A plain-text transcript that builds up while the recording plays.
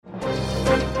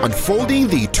unfolding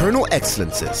the eternal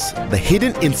excellences, the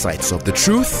hidden insights of the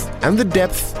truth, and the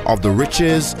depth of the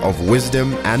riches of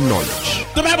wisdom and knowledge.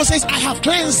 The Bible says, I have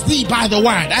cleansed thee by the word.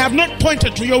 I have not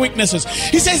pointed to your weaknesses.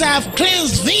 He says, I have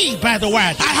cleansed thee by the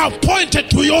word. I have pointed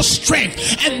to your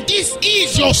strength. And this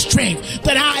is your strength,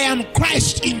 that I am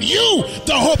Christ in you,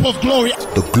 the hope of glory.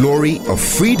 The glory of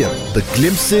freedom, the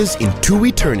glimpses into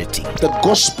eternity. The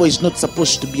gospel is not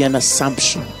supposed to be an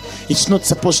assumption. It's not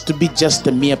supposed to be just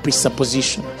a mere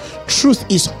presupposition. Truth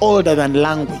is older than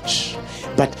language,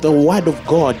 but the word of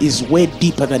God is way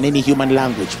deeper than any human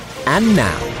language. And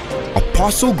now,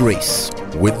 Apostle Grace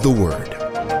with the word.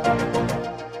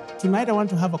 Tonight I want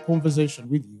to have a conversation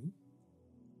with you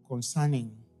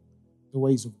concerning the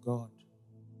ways of God.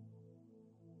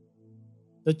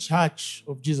 The Church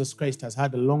of Jesus Christ has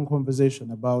had a long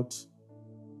conversation about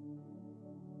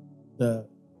the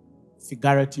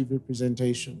figurative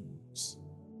representations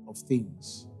of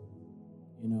things.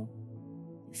 You know,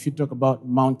 if you talk about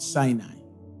Mount Sinai,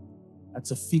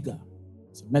 that's a figure,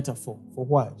 it's a metaphor for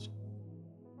what?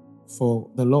 For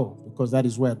the law, because that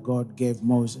is where God gave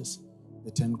Moses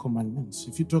the 10 Commandments.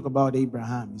 If you talk about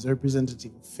Abraham, he's a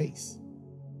representative of faith.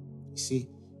 You see,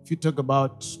 if you talk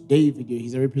about David,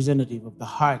 he's a representative of the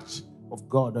heart of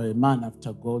God, or a man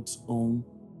after God's own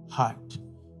heart.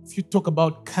 If you talk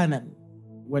about Canaan,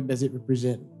 what does it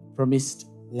represent? Promised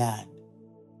land.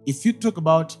 If you talk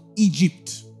about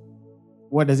Egypt,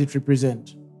 what does it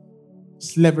represent?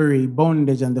 Slavery,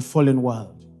 bondage, and the fallen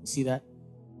world. You see that?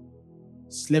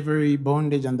 Slavery,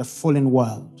 bondage, and the fallen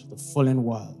world. The fallen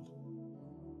world.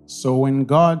 So when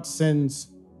God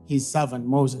sends his servant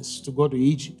Moses to go to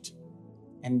Egypt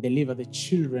and deliver the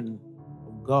children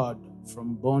of God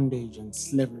from bondage and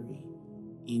slavery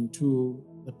into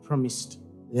the promised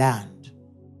land,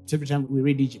 every time we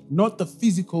read Egypt, not the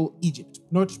physical Egypt,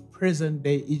 not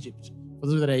present-day Egypt. For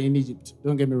those that are in Egypt,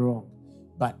 don't get me wrong,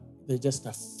 but they're just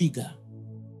a figure.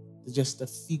 They're just a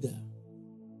figure.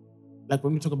 Like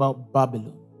when we talk about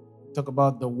Babylon, we talk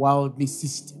about the worldly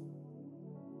system,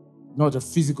 not a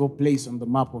physical place on the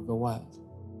map of the world.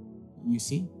 You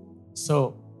see?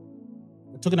 So,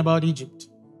 we're talking about Egypt,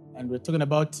 and we're talking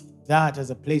about that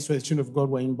as a place where the children of God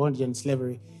were in bondage and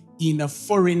slavery in a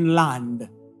foreign land,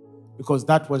 because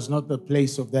that was not the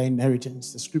place of their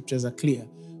inheritance. The scriptures are clear.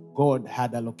 God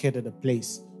had allocated a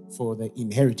place for the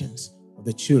inheritance of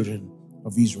the children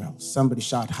of Israel. Somebody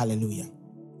shout hallelujah.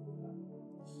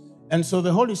 And so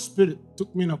the Holy Spirit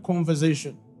took me in a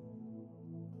conversation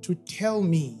to tell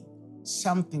me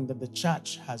something that the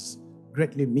church has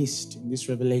greatly missed in this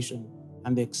revelation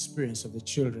and the experience of the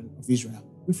children of Israel.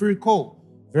 If you recall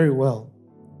very well,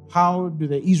 how do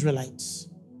the Israelites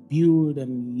build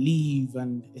and live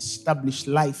and establish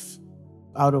life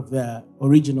out of their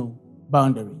original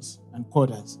boundaries and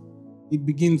quarters? It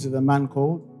begins with a man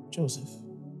called Joseph.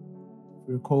 If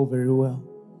you recall very well.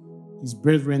 His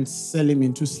brethren sell him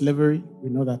into slavery. We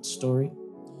know that story.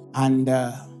 And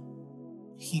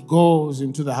he goes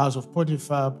into the house of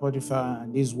Potiphar. Potiphar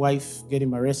and his wife get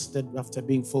him arrested after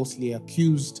being falsely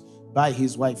accused by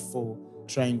his wife for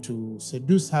trying to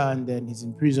seduce her. And then he's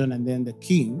in prison. And then the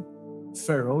king,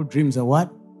 Pharaoh, dreams a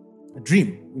what? A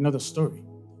dream. We know the story.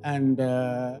 And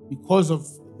because of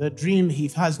the dream, he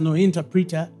has no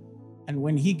interpreter. And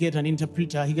when he gets an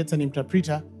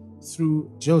interpreter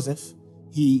through Joseph.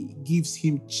 He gives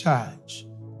him charge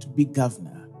to be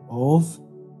governor of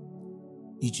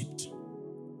Egypt.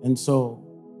 And so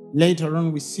later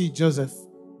on, we see Joseph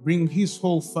bring his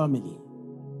whole family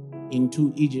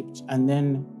into Egypt. And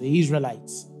then the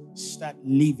Israelites start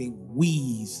living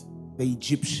with the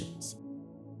Egyptians.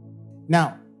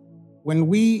 Now, when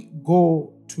we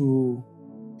go to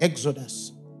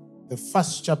Exodus, the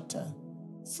first chapter,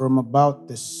 from about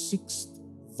the 6th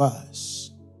verse,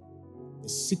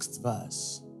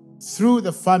 through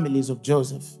the families of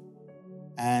Joseph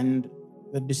and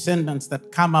the descendants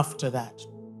that come after that,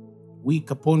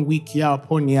 week upon week, year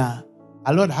upon year,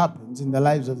 a lot happens in the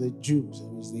lives of the Jews,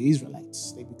 the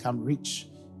Israelites. They become rich,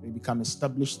 they become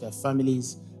established, their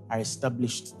families are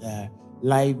established, their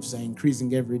lives are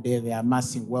increasing every day, they are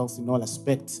amassing wealth in all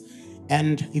aspects.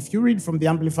 And if you read from the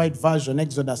Amplified Version,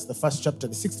 Exodus, the first chapter,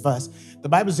 the 6th verse, the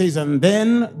Bible says, and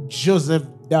then Joseph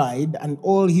died, and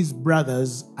all his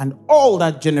brothers, and all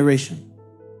that generation.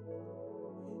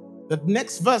 The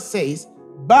next verse says,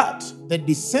 but the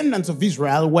descendants of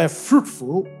Israel were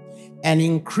fruitful and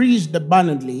increased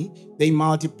abundantly. They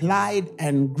multiplied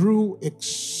and grew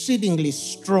exceedingly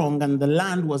strong, and the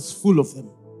land was full of them.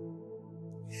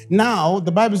 Now,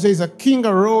 the Bible says a king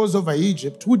arose over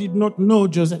Egypt who did not know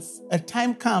Joseph. A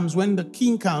time comes when the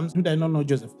king comes who did not know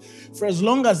Joseph. For as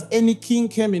long as any king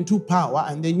came into power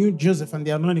and they knew Joseph and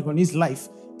the anointing on his life,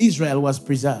 Israel was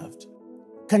preserved.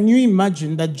 Can you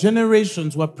imagine that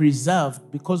generations were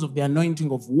preserved because of the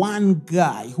anointing of one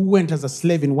guy who went as a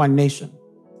slave in one nation?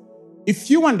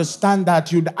 If you understand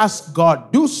that, you'd ask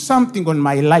God, do something on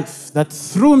my life that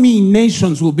through me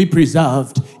nations will be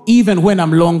preserved even when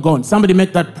I'm long gone. Somebody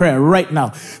make that prayer right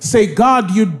now. Say,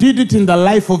 God, you did it in the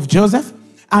life of Joseph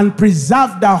and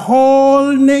preserved the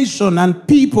whole nation and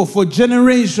people for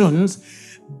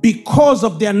generations because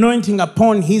of the anointing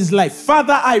upon his life.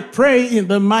 Father, I pray in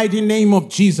the mighty name of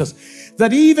Jesus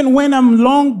that even when I'm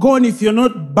long gone, if you're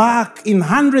not back in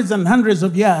hundreds and hundreds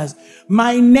of years,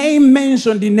 my name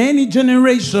mentioned in any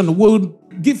generation will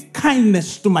give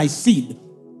kindness to my seed,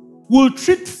 will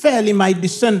treat fairly my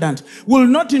descendant, will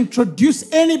not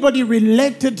introduce anybody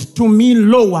related to me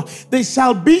lower. They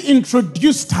shall be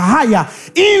introduced higher.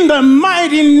 In the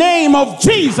mighty name of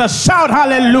Jesus, shout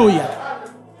hallelujah.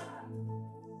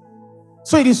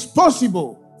 So it is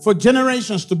possible for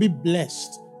generations to be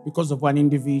blessed because of one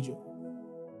individual.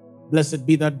 Blessed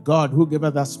be that God who gave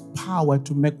us power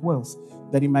to make wealth,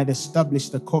 that he might establish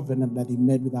the covenant that he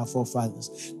made with our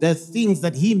forefathers. There are things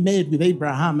that he made with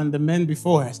Abraham and the men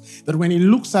before us, that when he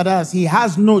looks at us, he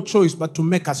has no choice but to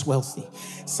make us wealthy.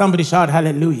 Somebody shout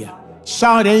hallelujah.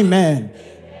 Shout amen.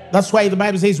 That's why the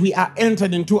Bible says we are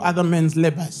entered into other men's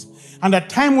labors. And a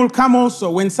time will come also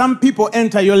when some people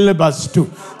enter your labors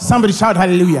too. Somebody shout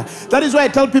hallelujah. That is why I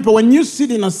tell people, when you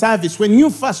sit in a service, when you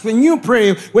fast, when you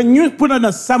pray, when you put on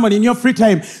a sermon in your free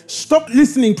time, stop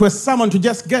listening to a sermon to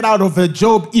just get out of a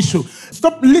job issue.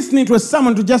 Stop listening to a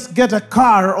sermon to just get a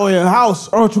car or a house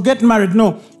or to get married.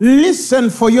 No. Listen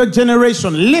for your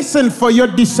generation. Listen for your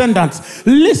descendants.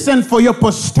 Listen for your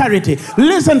posterity.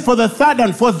 Listen for the third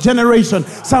and fourth generation.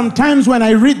 Sometimes when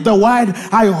I read the word,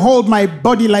 I hold my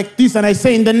body like this and I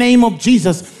say, in the name of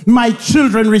Jesus, my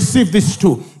children receive this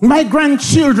too. My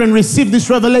grandchildren receive this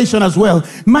revelation as well.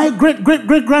 My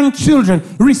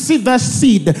great-great-great-grandchildren receive that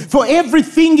seed. For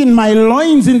everything in my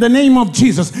loins, in the name of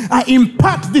Jesus, I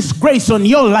impart this grace on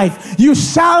your life. You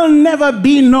shall never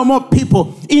be no more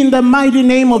people in the mighty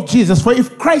name of Jesus. For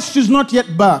if Christ is not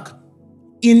yet back,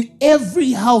 in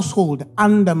every household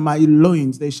under my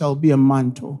loins there shall be a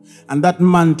mantle, and that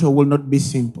mantle will not be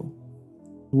simple.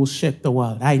 It will shake the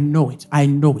world. I know it. I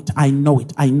know it. I know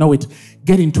it. I know it.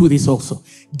 Get into this also.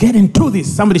 Get into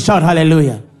this. Somebody shout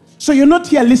hallelujah. So you're not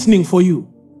here listening for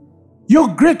you. Your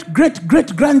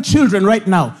great-great-great-grandchildren right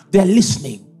now, they're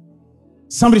listening.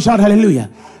 Somebody shout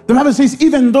hallelujah. The Bible says,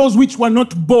 even those which were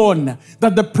not born,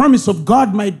 that the promise of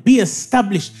God might be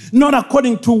established, not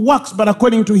according to works, but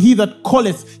according to he that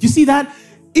calleth. You see that?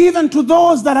 Even to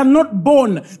those that are not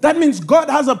born. That means God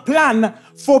has a plan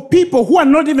for people who are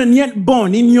not even yet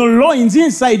born. In your loins,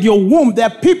 inside your womb, there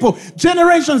are people,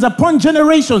 generations upon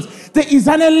generations. There is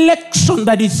an election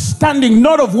that is standing,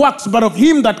 not of works, but of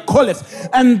him that calleth.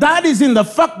 And that is in the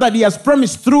fact that he has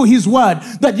promised through his word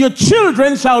that your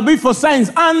children shall be for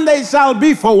signs and they shall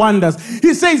be for wonders.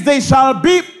 He says they shall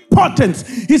be portents.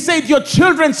 He said, your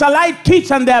children shall I teach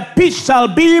and their speech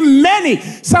shall be many.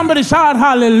 Somebody shout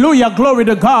hallelujah, glory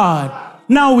to God.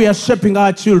 Now we are shaping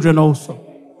our children also.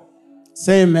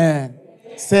 Say amen.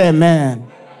 Say amen.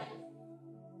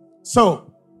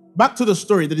 So, back to the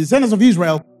story. The descendants of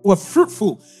Israel were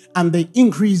fruitful and they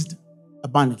increased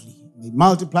abundantly. They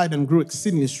multiplied and grew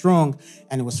exceedingly strong,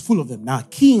 and it was full of them. Now a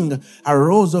king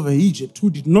arose over Egypt who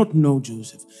did not know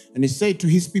Joseph. And he said to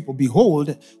his people,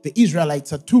 behold, the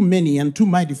Israelites are too many and too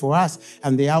mighty for us,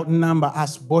 and they outnumber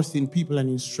us both in people and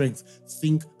in strength.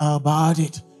 Think about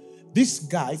it. This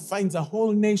guy finds a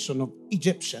whole nation of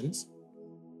Egyptians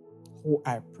who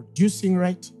are producing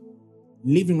right,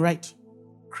 living right,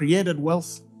 created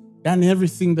wealth, done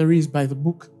everything there is by the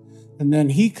book. And then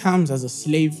he comes as a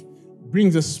slave,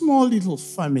 brings a small little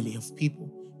family of people,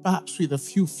 perhaps with a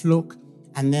few flock,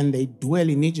 and then they dwell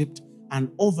in Egypt. And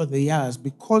over the years,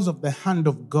 because of the hand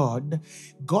of God,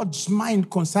 God's mind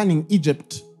concerning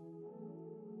Egypt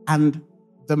and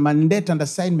the mandate and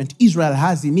assignment Israel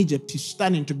has in Egypt is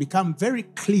starting to become very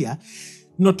clear.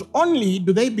 Not only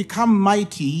do they become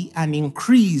mighty and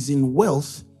increase in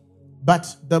wealth,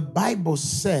 but the Bible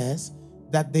says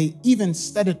that they even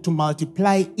started to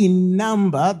multiply in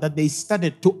number, that they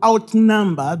started to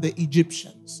outnumber the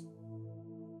Egyptians.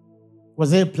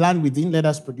 Was there a plan within, let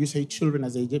us produce 8 children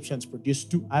as the Egyptians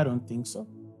produced 2? I don't think so.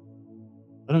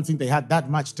 I don't think they had that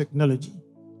much technology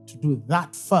to do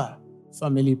that far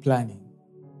family planning.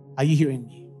 Are you hearing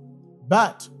me?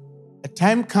 But a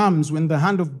time comes when the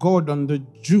hand of God on the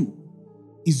Jew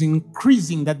is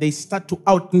increasing that they start to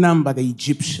outnumber the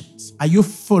Egyptians. Are you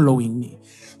following me?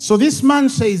 So this man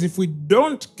says, if we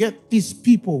don't get these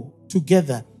people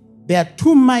together, they are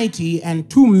too mighty and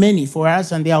too many for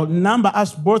us, and they outnumber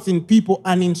us both in people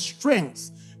and in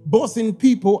strength. Both in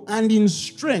people and in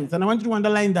strength. And I want you to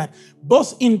underline that.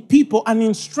 Both in people and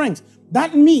in strength.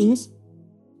 That means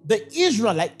the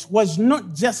Israelite was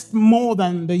not just more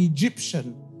than the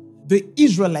Egyptian. The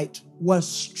Israelite was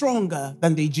stronger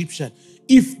than the Egyptian.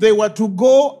 If they were to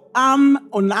go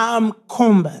arm-on-arm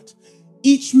combat,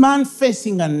 each man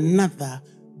facing another,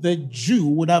 the Jew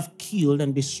would have killed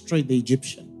and destroyed the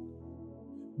Egyptian.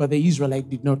 But the Israelite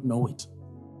did not know it.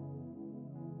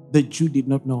 The Jew did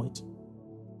not know it.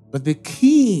 But the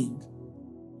king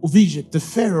of Egypt, the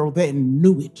Pharaoh, then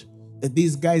knew it, that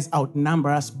these guys outnumber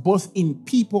us both in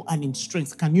people and in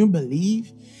strength. Can you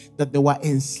believe that they were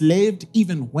enslaved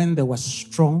even when they were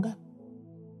stronger?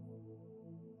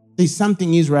 There's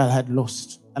something Israel had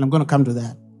lost, and I'm going to come to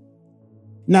that.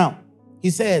 Now, he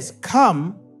says,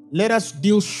 come, let us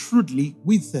deal shrewdly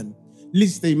with them,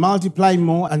 lest they multiply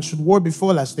more, and should war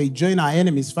befall us, they join our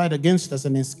enemies, fight against us,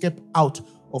 and escape out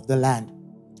of the land.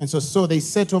 And so they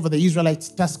set over the Israelites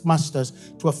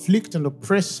taskmasters to afflict and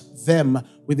oppress them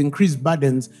with increased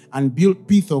burdens, and built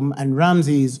Pithom and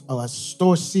Ramses,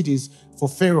 store cities for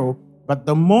Pharaoh. But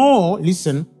the more,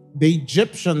 listen, the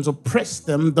Egyptians oppressed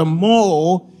them, the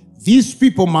more these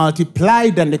people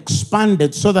multiplied and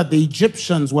expanded, so that the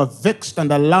Egyptians were vexed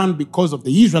and alarmed because of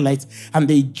the Israelites. And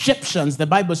the Egyptians, the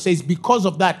Bible says, because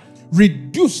of that,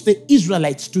 reduced the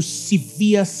Israelites to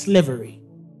severe slavery.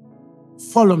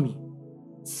 Follow me.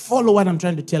 Follow what I'm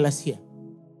trying to tell us here.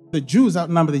 The Jews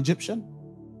outnumber the Egyptian.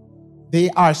 They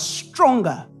are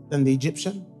stronger than the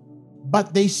Egyptian.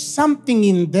 But there's something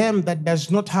in them that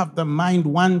does not have the mind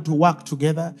one to work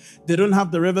together. They don't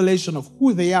have the revelation of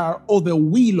who they are or the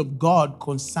will of God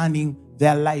concerning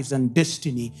their lives and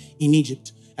destiny in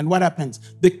Egypt. And what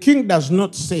happens? The king does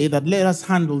not say that let us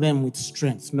handle them with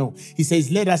strength. No, he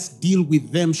says let us deal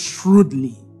with them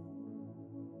shrewdly.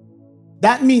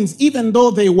 That means even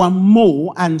though they were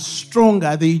more and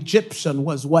stronger, the Egyptian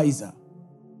was wiser.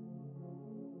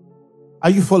 Are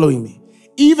you following me?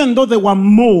 Even though they were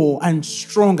more and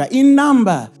stronger in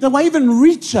number, they were even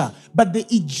richer, but the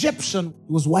Egyptian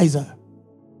was wiser.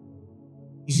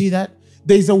 You see that?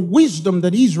 There's a wisdom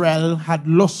that Israel had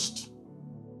lost.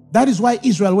 That is why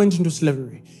Israel went into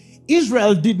slavery.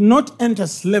 Israel did not enter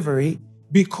slavery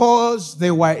because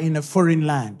they were in a foreign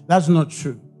land. That's not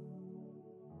true.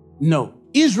 No.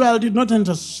 Israel did not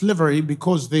enter slavery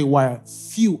because they were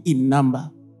few in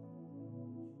number.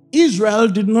 Israel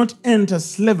did not enter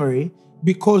slavery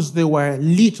because they were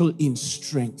little in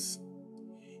strength.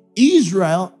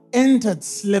 Israel entered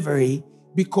slavery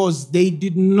because they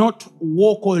did not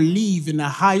walk or live in a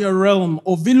higher realm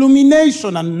of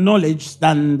illumination and knowledge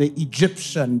than the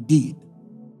Egyptian did.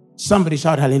 Somebody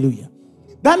shout hallelujah.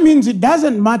 That means it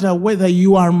doesn't matter whether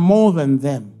you are more than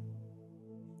them.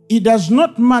 It does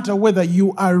not matter whether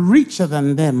you are richer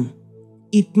than them.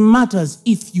 It matters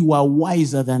if you are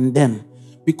wiser than them.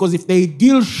 Because if they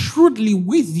deal shrewdly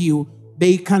with you,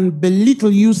 they can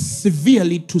belittle you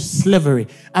severely to slavery.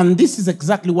 And this is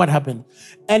exactly what happened.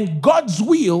 And God's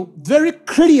will, very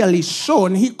clearly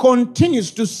shown, he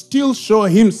continues to still show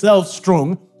himself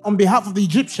strong on behalf of the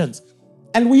Egyptians.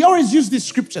 And we always use this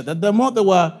scripture that the more they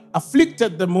were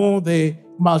afflicted, the more they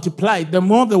multiplied. The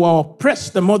more they were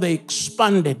oppressed, the more they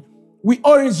expanded. We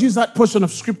always use that portion of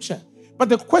scripture. But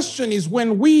the question is,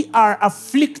 when we are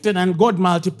afflicted and God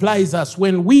multiplies us,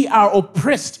 when we are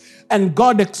oppressed and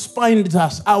God expands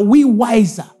us, are we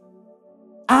wiser?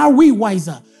 Are we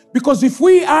wiser? Because if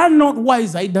we are not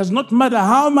wiser, it does not matter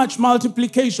how much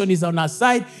multiplication is on our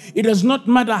side. It does not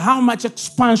matter how much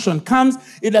expansion comes.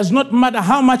 It does not matter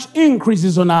how much increase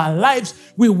is on our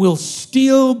lives. We will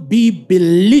still be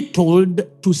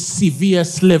belittled to severe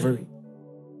slavery.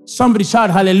 Somebody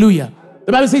shout hallelujah.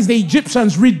 The Bible says the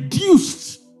Egyptians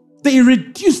reduced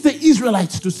the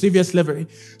Israelites to severe slavery.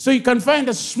 So you can find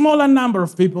a smaller number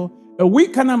of people, a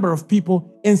weaker number of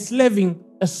people, enslaving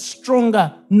a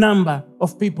stronger number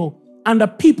of people, and a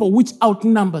people which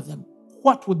outnumber them.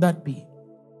 What would that be?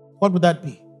 What would that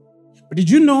be? But did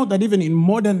you know that even in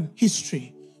modern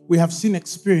history, we have seen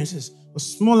experiences of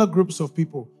smaller groups of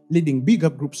people leading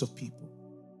bigger groups of people?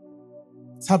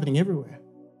 It's happening everywhere.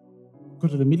 Go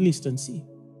to the Middle East and see.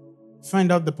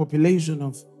 Find out the population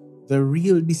of the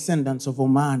real descendants of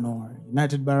Oman or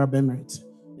United Arab Emirates,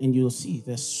 and you'll see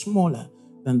they're smaller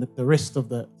than the rest of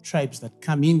the tribes that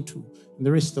come into, and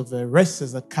the rest of the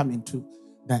races that come into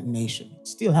that nation. It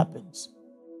still happens.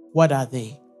 What are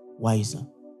they? Wiser.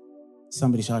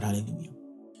 Somebody shout hallelujah.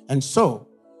 And so,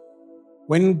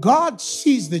 When God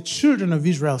sees the children of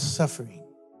Israel suffering,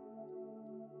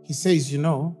 he says,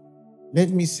 let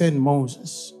me send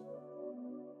Moses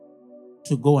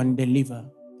to go and deliver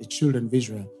the children of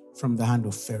Israel from the hand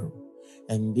of Pharaoh.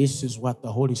 And this is what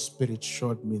the Holy Spirit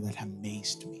showed me that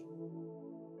amazed me.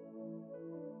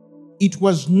 It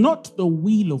was not the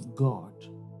will of God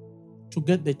to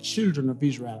get the children of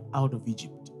Israel out of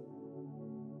Egypt.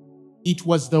 It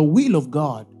was the will of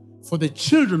God for the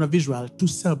children of Israel to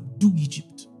subdue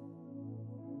Egypt.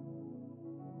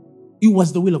 It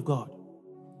was the will of God.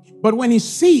 But when he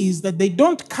sees that they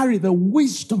don't carry the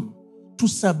wisdom to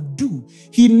subdue,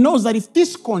 he knows that if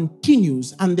this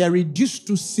continues and they're reduced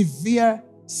to severe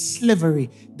slavery,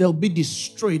 they'll be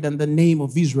destroyed and the name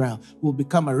of Israel will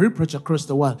become a reproach across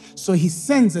the world. So he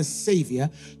sends a savior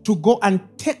to go and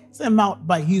take them out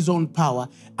by his own power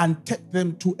and take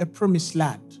them to a promised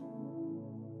land.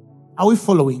 Are we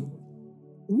following?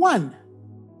 One,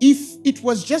 if it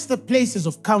was just the places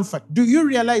of comfort, do you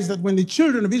realize that when the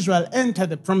children of Israel enter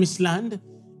the promised land,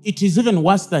 it is even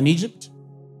worse than Egypt?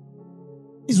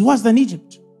 It's worse than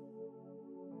Egypt.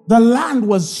 The land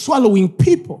was swallowing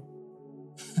people.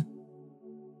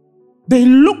 They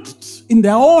looked in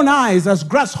their own eyes as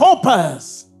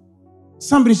grasshoppers.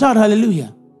 Somebody shout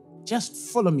hallelujah.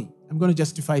 Just follow me. I'm going to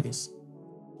justify this.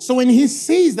 So when he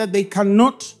says that they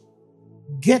cannot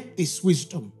get this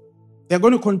wisdom, they're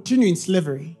going to continue in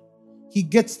slavery, he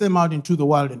gets them out into the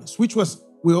wilderness, which was,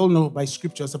 we all know by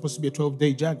scripture, supposed to be a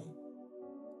 12-day journey.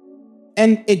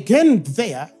 And again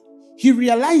there, he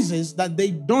realizes that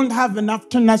they don't have enough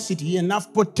tenacity,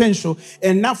 enough potential,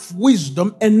 enough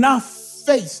wisdom, enough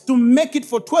faith to make it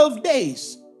for 12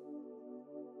 days.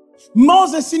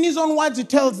 Moses, in his own words, he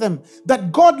tells them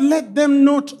that God led them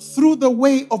not through the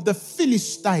way of the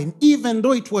Philistine, even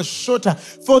though it was shorter.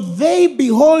 For they,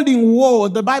 beholding war,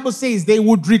 the Bible says they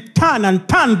would return and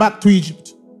turn back to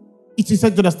Egypt. It is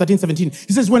Exodus 13:17.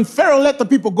 He says, when Pharaoh let the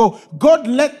people go, God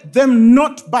led them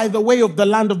not by the way of the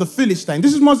land of the Philistine.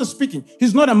 This is Moses speaking.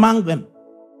 He's not among them.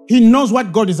 He knows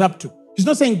what God is up to. He's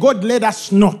not saying God led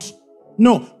us not.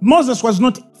 No, Moses was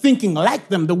not thinking like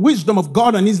them. The wisdom of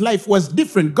God in his life was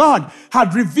different. God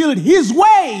had revealed his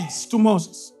ways to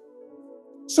Moses.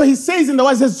 So he says in the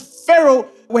words, says Pharaoh,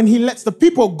 when he lets the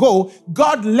people go,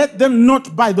 God led them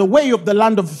not by the way of the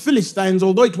land of the Philistines,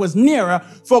 although it was nearer.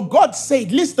 For God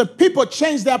said, lest the people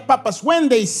change their purpose when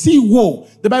they see war.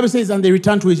 The Bible says, and they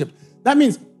return to Egypt. That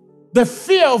means the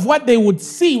fear of what they would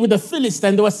see with the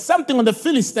Philistine, there was something on the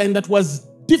Philistine that was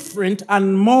different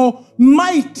and more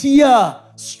mightier,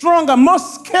 stronger, more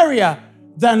scarier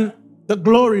than the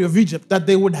glory of Egypt, that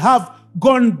they would have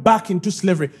gone back into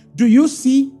slavery. Do you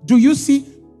see? Do you see?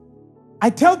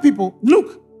 I tell people,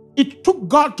 look, it took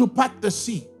God to part the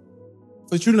sea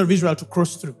for the children of Israel to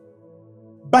cross through.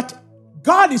 But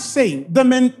God is saying the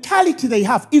mentality they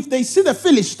have, if they see the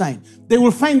Philistine, they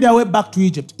will find their way back to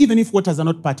Egypt, even if waters are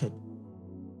not parted.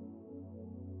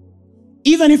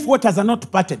 Even if waters are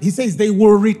not parted, he says they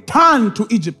will return to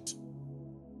Egypt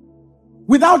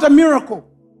without a miracle.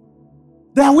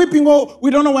 They are weeping, oh, we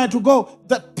don't know where to go.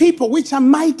 The people which are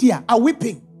mightier are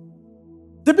weeping.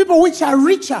 The people which are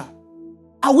richer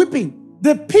are weeping.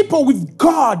 The people with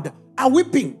God are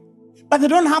weeping. But they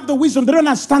don't have the wisdom. They don't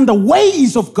understand the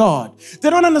ways of God.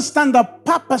 They don't understand the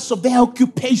purpose of their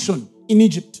occupation in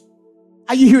Egypt.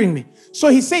 Are you hearing me? So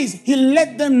he says he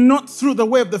led them not through the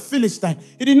way of the Philistine.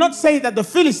 He did not say that the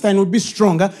Philistine would be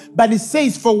stronger, but he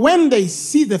says for when they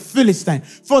see the Philistine,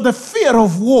 for the fear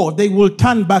of war, they will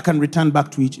turn back and return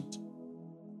back to Egypt.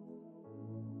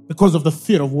 Because of the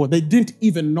fear of war, they didn't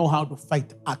even know how to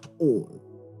fight at all.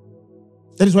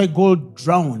 That is why God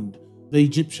drowned the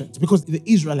Egyptians, because the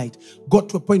Israelites got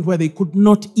to a point where they could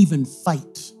not even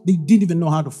fight. They didn't even know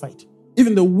how to fight.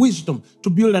 Even the wisdom to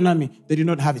build an army, they did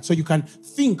not have it. So you can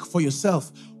think for yourself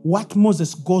what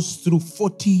Moses goes through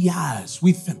 40 years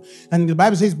with them. And the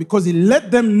Bible says because he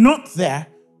led them not there,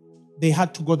 they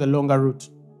had to go the longer route.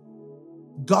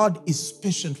 God is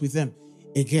patient with them.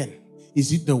 Again,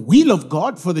 is it the will of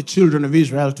God for the children of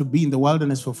Israel to be in the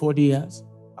wilderness for 40 years,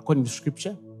 according to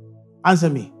Scripture? Answer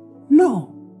me.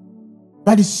 No.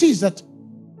 But he sees that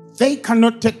they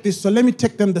cannot take this, so let me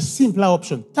take them the simpler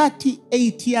option.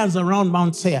 38 years around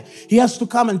Mount Seir. He has to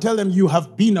come and tell them, you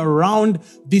have been around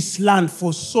this land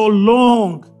for so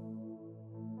long.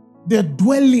 They're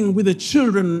dwelling with the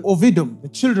children of Edom, the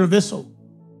children of Esau.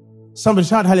 Somebody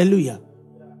shout hallelujah.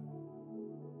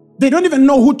 They don't even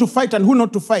know who to fight and who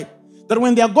not to fight. That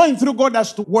when they are going through, God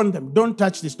has to warn them. Don't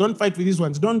touch this. Don't fight with these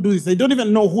ones. Don't do this. They don't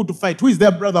even know who to fight. Who is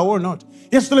their brother or not.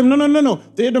 He has to tell them, no.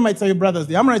 The Edomites are your brothers.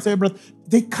 The Amorites are your brothers.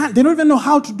 They can't. They don't even know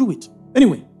how to do it.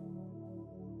 Anyway,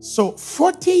 So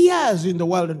 40 years in the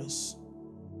wilderness.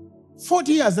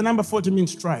 40 years, the number 40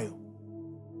 means trial.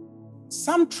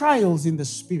 Some trials in the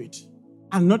spirit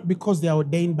are not because they are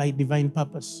ordained by divine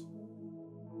purpose,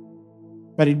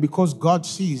 but it's because God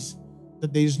sees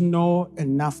that there is no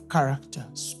enough character,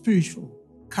 spiritual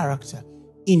character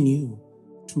in you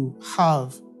to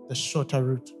have the shorter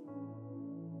route.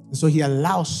 And so he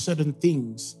allows certain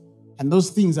things, and those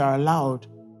things are allowed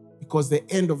because the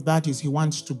end of that is he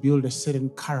wants to build a certain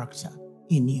character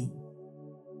in you.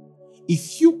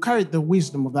 If you carried the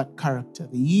wisdom of that character,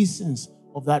 the essence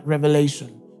of that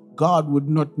revelation, God would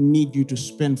not need you to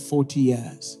spend 40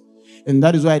 years. And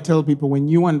that is why I tell people, when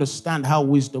you understand how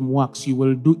wisdom works, you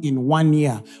will do in 1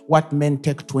 year what men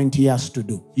take 20 years to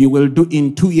do. You will do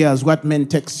in 2 years what men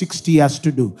take 60 years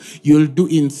to do. You will do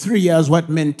in 3 years what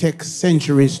men take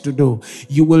centuries to do.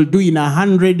 You will do in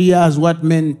 100 years what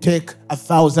men take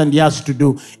 1,000 years to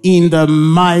do. In the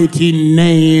mighty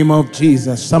name of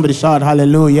Jesus. Somebody shout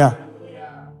hallelujah.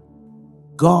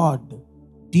 God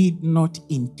did not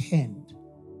intend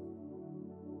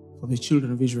for the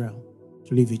children of Israel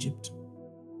to leave Egypt.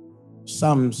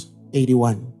 Psalms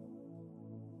 81,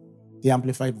 the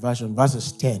Amplified Version,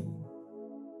 verses 10.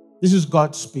 This is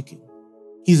God speaking.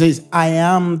 He says, I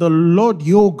am the Lord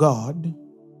your God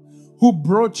who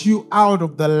brought you out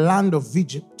of the land of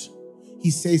Egypt.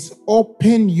 He says,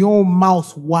 open your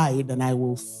mouth wide and I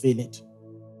will fill it.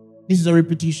 This is a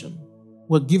repetition.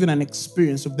 We're given an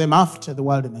experience of them after the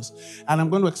wilderness. And I'm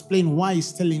going to explain why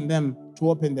he's telling them to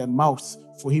open their mouths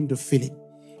for him to fill it.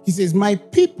 He says, my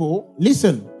people,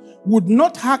 listen, would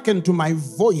not hearken to my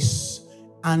voice,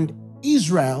 and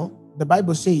Israel, the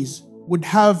Bible says, would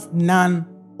have none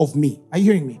of me. Are you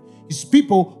hearing me? His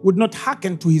people would not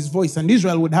hearken to his voice, and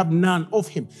Israel would have none of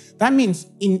him. That means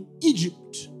in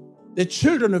Egypt, the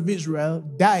children of Israel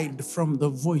died from the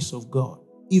voice of God,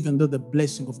 even though the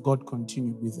blessing of God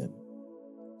continued with them.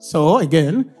 So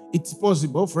again, it's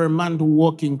possible for a man to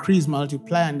walk, increase,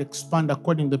 multiply, and expand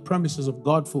according to the promises of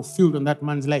God fulfilled in that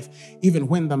man's life, even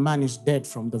when the man is dead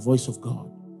from the voice of God.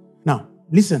 Now,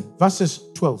 listen, verses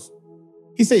 12.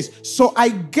 He says, so I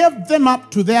gave them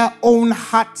up to their own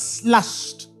heart's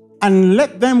lust, and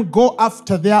let them go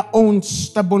after their own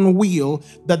stubborn will,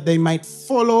 that they might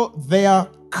follow their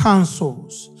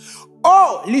counsels.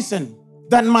 Oh, listen.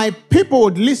 That my people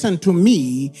would listen to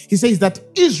me. He says that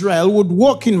Israel would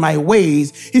walk in my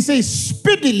ways. He says,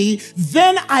 speedily,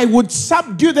 then I would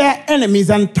subdue their enemies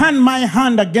and turn my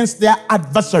hand against their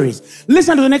adversaries.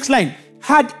 Listen to the next line.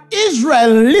 Had Israel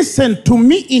listened to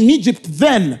me in Egypt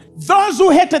then, those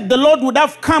who hated the Lord would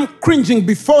have come cringing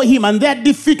before him, and their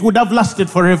defeat would have lasted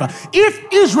forever. If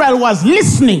Israel was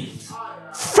listening,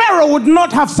 Pharaoh would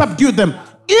not have subdued them.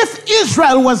 If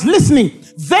Israel was listening,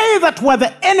 they that were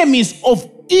the enemies of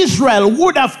Israel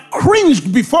would have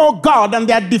cringed before God, and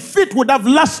their defeat would have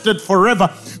lasted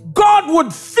forever. God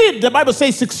would feed, the Bible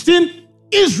says 16,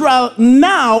 Israel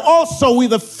now also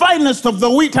with the finest of the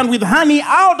wheat and with honey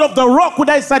out of the rock would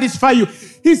I satisfy you.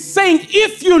 He's saying,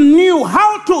 if you knew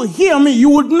how to hear me, you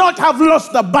would not have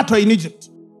lost the battle in Egypt.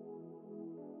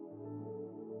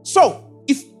 So,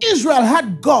 if Israel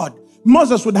had God,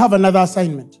 Moses would have another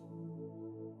assignment.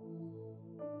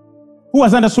 Who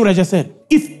has understood what I just said?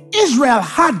 If Israel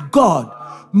had God,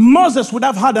 Moses would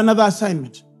have had another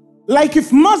assignment. Like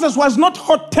if Moses was not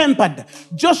hot-tempered,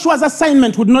 Joshua's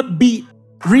assignment would not be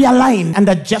realigned and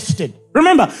adjusted.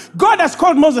 Remember, God has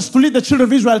called Moses to lead the children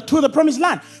of Israel to the promised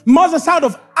land. Moses, out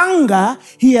of anger,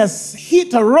 he has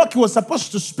hit a rock he was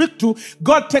supposed to speak to.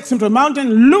 God takes him to a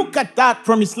mountain. Look at that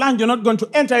promised land. You're not going to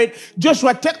enter it.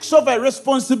 Joshua takes over a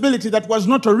responsibility that was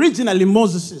not originally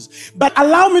Moses's. But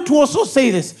allow me to also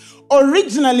say this.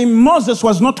 Originally, Moses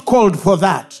was not called for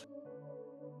that.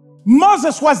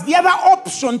 Moses was the other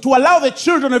option to allow the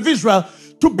children of Israel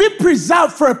to be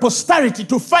preserved for a posterity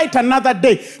to fight another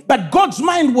day. But God's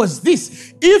mind was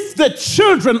this: if the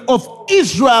children of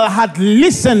Israel had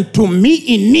listened to me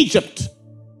in Egypt,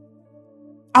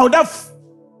 I would have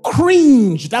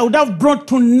cringed. I would have brought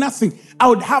to nothing. I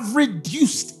would have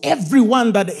reduced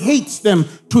everyone that hates them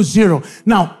to zero.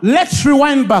 Now, let's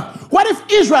rewind back. What if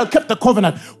Israel kept the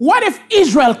covenant? What if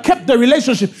Israel kept the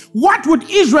relationship? What would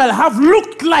Israel have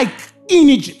looked like in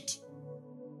Egypt?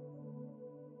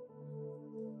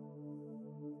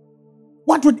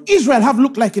 What would Israel have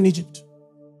looked like in Egypt?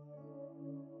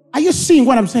 Are you seeing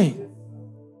what I'm saying?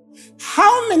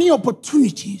 How many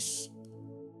opportunities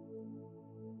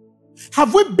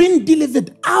have we been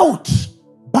delivered out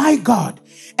by God,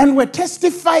 and we're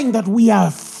testifying that we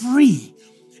are free,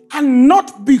 and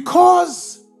not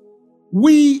because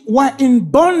we were in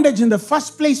bondage in the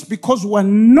first place, because we're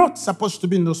not supposed to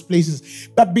be in those places,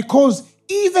 but because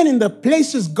even in the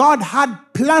places God had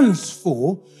plans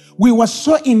for, we were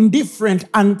so indifferent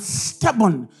and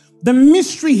stubborn. The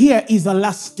mystery here is a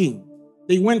lusting.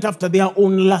 They went after their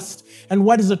own lust. And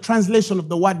what is the translation of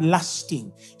the word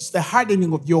lusting? It's the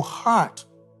hardening of your heart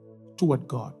toward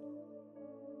God.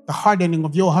 The hardening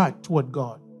of your heart toward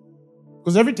God.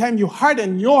 Because every time you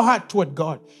harden your heart toward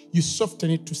God, you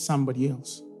soften it to somebody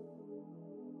else.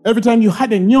 Every time you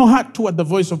harden your heart toward the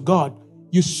voice of God,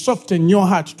 you soften your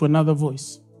heart to another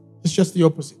voice. It's just the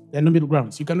opposite. There are no middle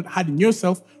grounds. You cannot harden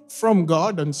yourself from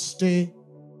God and stay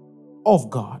of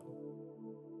God.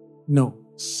 No,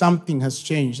 something has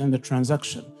changed and the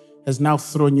transaction has now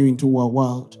thrown you into a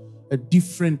world, a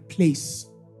different place,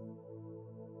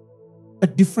 a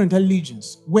different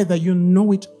allegiance, whether you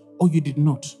know it or you did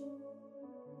not.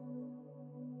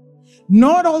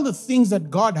 Not all the things that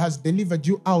God has delivered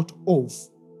you out of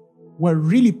were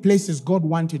really places God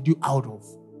wanted you out of.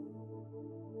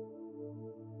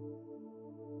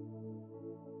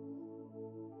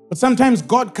 But sometimes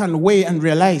God can weigh and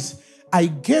realize, I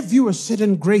gave you a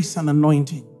certain grace and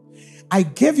anointing. I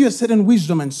gave you a certain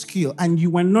wisdom and skill, and you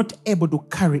were not able to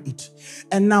carry it.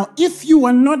 And now, if you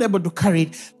were not able to carry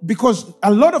it, because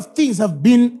a lot of things have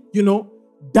been,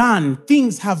 done,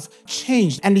 things have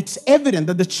changed, and it's evident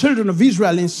that the children of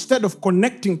Israel, instead of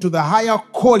connecting to the higher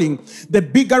calling, the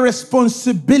bigger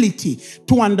responsibility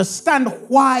to understand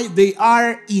why they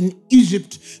are in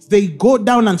Egypt, they go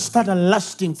down and start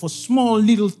lusting for small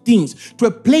little things, to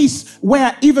a place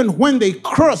where even when they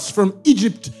cross from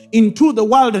Egypt into the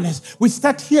wilderness, we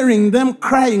start hearing them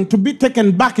crying to be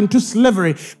taken back into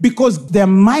slavery because their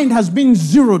mind has been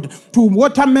zeroed to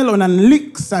watermelon and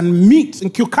leeks and meat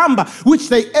and cucumber, which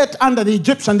they ate under the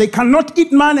Egyptian. They cannot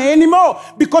eat manna anymore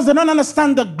because they don't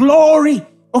understand the glory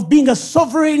of being a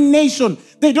sovereign nation.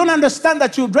 They don't understand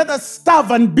that you'd rather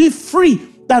starve and be free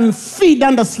than feed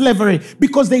under slavery,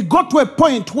 because they got to a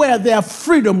point where their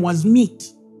freedom was meat.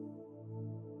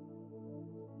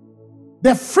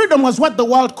 Their freedom was what the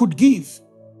world could give.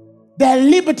 Their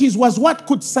liberties was what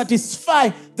could satisfy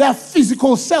their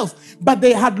physical self. But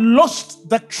they had lost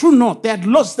the true north. They had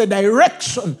lost the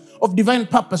direction of divine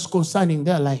purpose concerning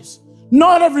their lives.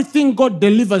 Not everything God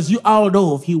delivers you out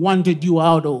of, He wanted you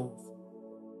out of.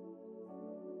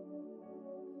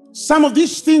 Some of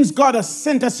these things God has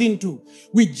sent us into,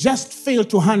 we just fail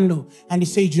to handle. And He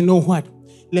said, you know what?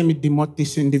 Let me demote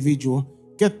this individual.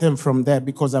 Get them from there,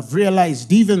 because I've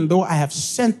realized even though I have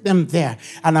sent them there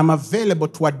and I'm available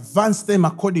to advance them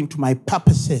according to my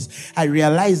purposes, I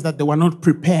realized that they were not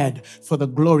prepared for the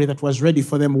glory that was ready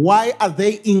for them. Why are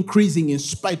they increasing in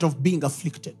spite of being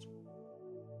afflicted?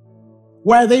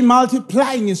 Why are they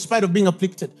multiplying in spite of being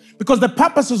afflicted? Because the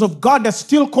purposes of God are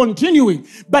still continuing.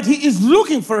 But He is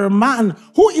looking for a man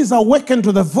who is awakened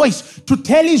to the voice to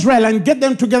tell Israel and get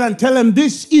them together and tell them,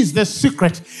 this is the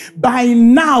secret. By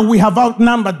now we have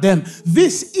outnumbered them.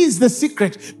 This is the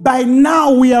secret. By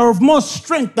now we are of more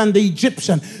strength than the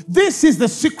Egyptian. This is the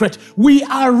secret. We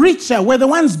are richer. We're the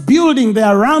ones building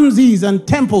their Ramses and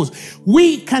temples.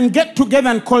 We can get together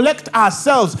and collect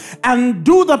ourselves and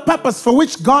do the purpose for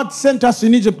which God sent us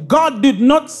in Egypt. God did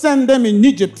not send them in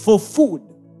Egypt for food.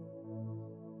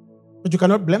 But you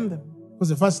cannot blame them, because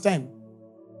the first time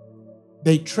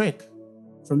they trek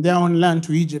from their own land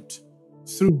to Egypt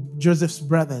through Joseph's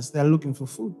brothers, they're looking for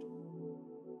food.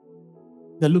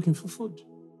 They're looking for food.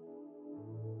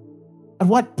 At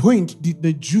what point did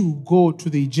the Jew go to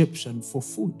the Egyptian for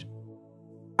food?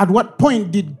 At what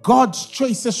point did God's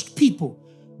choicest people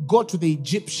go to the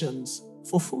Egyptians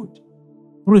for food?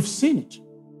 We've seen it.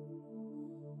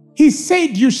 He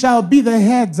said, you shall be the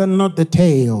heads and not the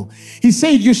tail. He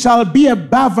said, you shall be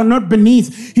above and not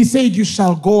beneath. He said, you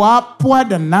shall go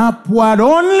upward and upward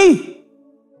only.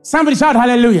 Somebody shout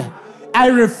hallelujah. I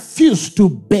refuse to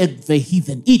beg the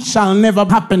heathen. It shall never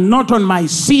happen, not on my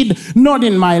seed, not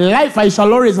in my life. I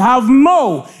shall always have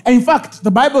more. In fact,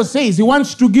 the Bible says He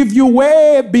wants to give you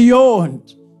way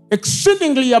beyond,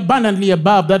 exceedingly abundantly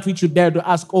above that which you dare to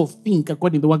ask or think,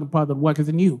 according to the working power that worketh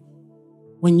in you.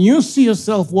 When you see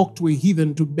yourself walk to a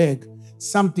heathen to beg,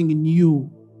 something in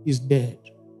you is dead.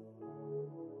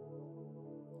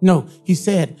 No, He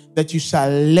said that you shall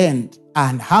lend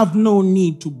and have no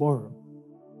need to borrow.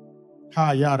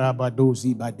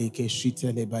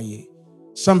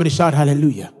 Somebody shout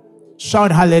hallelujah.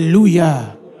 Shout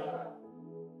hallelujah.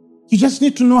 You just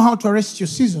need to know how to arrest your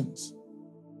seasons.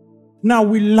 Now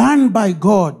we learn by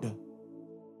God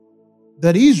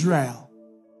that Israel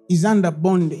is under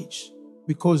bondage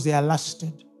because they are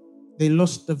lusted. They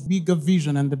lost the bigger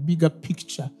vision and the bigger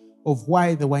picture of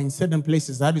why they were in certain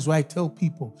places. That is why I tell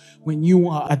people, when you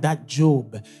are at that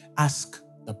job, ask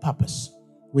the purpose.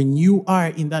 When you are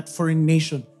in that foreign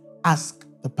nation, ask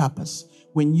the purpose.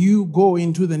 When you go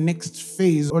into the next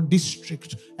phase or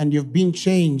district and you've been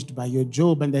changed by your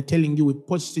job and they're telling you we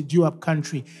posted you up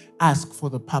country, ask for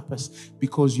the purpose,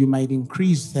 because you might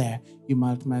increase there, you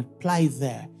might multiply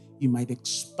there, you might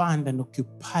expand and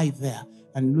occupy there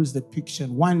and lose the picture.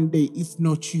 And one day, if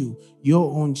not you,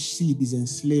 your own seed is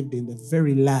enslaved in the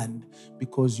very land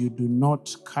because you do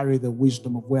not carry the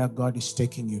wisdom of where God is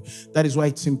taking you. That is why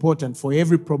it's important for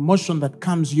every promotion that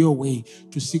comes your way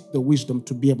to seek the wisdom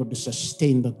to be able to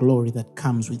sustain the glory that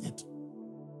comes with it.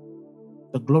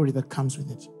 The glory that comes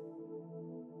with it.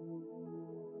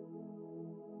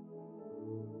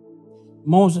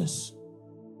 Moses,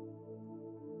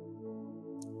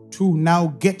 too, now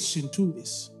gets into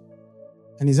this.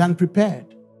 And he's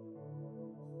unprepared.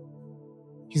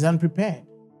 He's unprepared.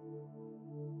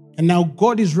 And now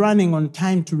God is running on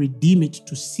time to redeem it,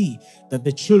 to see that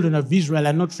the children of Israel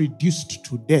are not reduced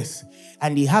to death.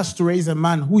 And he has to raise a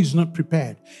man who is not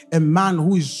prepared, a man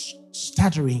who is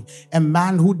stuttering, a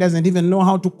man who doesn't even know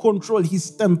how to control his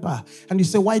temper. And you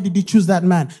say, why did he choose that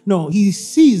man? No, he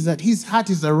sees that his heart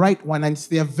is the right one and it's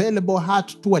the available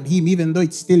heart toward him, even though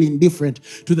it's still indifferent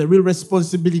to the real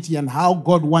responsibility and how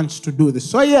God wants to do this.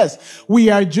 So yes, we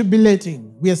are jubilating.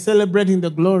 We are celebrating the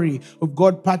glory of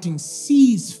God parting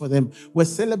seas for them. We're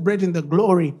celebrating the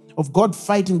glory of God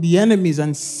fighting the enemies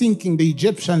and sinking the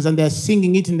Egyptians, and they're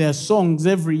singing it in their songs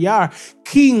every year.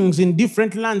 Kings in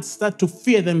different lands start to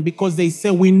fear them because they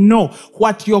say, we know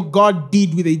what your God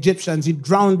did with the Egyptians. He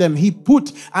drowned them. He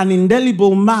put an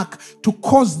indelible mark to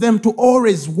cause them to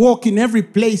always walk in every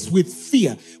place with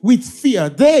fear. With fear.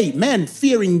 They, men,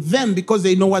 fearing them because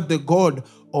they know what the God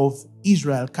of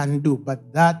Israel can do.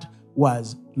 But that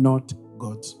was not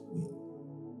God's will.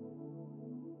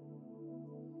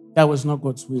 That was not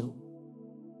God's will.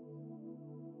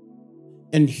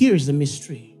 And here's the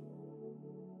mystery.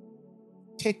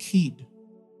 Take heed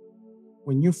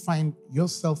when you find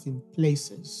yourself in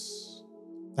places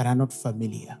that are not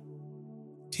familiar.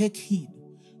 Take heed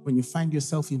when you find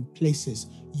yourself in places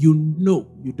you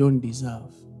know you don't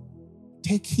deserve.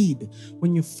 Take heed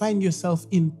when you find yourself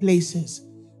in places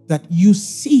that you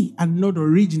see are not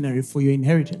originary for your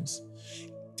inheritance.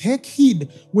 Take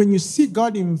heed when you see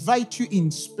God invite you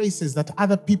in spaces that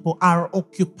other people are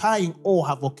occupying or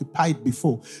have occupied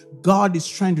before. God is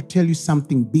trying to tell you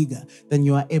something bigger than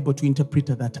you are able to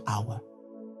interpret at that hour.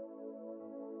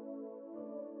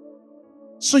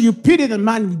 So you pity the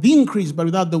man with the increase, but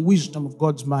without the wisdom of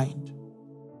God's mind.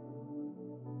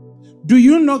 Do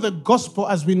you know the gospel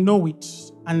as we know it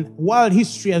and world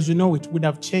history as we know it would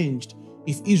have changed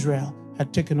if Israel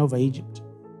had taken over Egypt?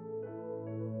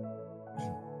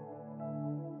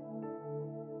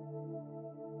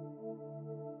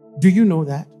 Do you know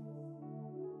that?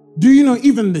 Do you know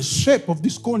even the shape of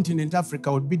this continent,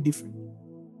 Africa, would be different?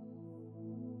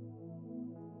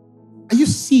 Are you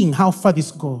seeing how far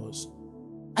this goes?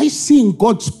 Are you seeing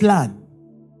God's plan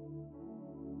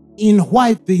in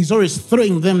why He's always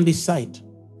throwing them this side?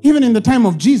 Even in the time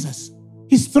of Jesus,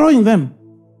 He's throwing them.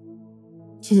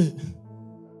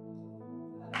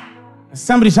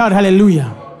 Somebody shout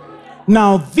hallelujah.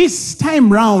 Now, this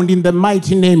time round, in the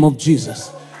mighty name of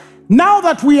Jesus, now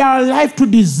that we are alive to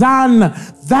discern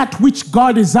that which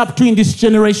God is up to in this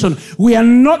generation, we are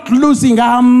not losing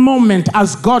our moment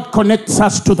as God connects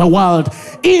us to the world.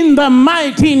 In the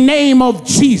mighty name of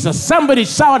Jesus. Somebody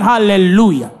shout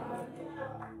hallelujah.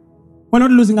 We're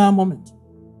not losing our moment.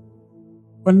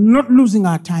 We're not losing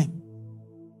our time.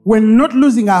 We're not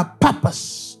losing our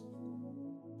purpose.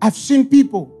 I've seen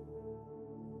people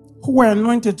who were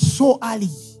anointed so early,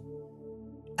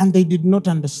 and they did not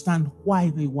understand why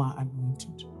they were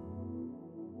anointed.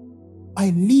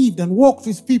 I lived and walked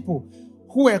with people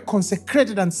who were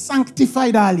consecrated and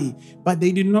sanctified early, but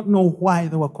they did not know why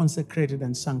they were consecrated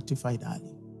and sanctified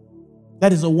early.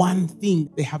 That is the one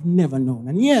thing they have never known.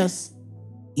 And yes,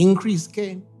 increase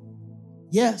came.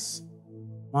 Yes,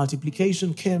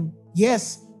 multiplication came.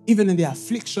 Yes, even in the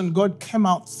affliction, God came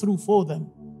out through for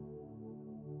them.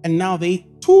 And now they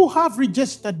too have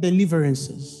registered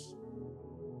deliverances,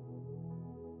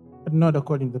 but not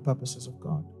according to the purposes of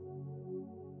God.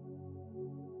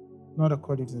 Not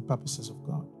according to the purposes of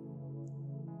God.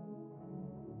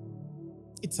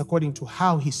 It's according to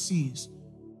how He sees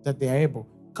that they are able.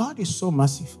 God is so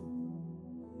merciful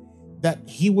that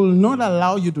He will not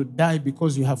allow you to die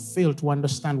because you have failed to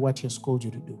understand what He has called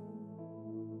you to do.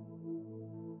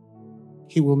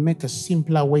 He will make a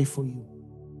simpler way for you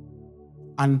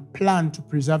and plan to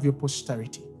preserve your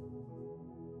posterity.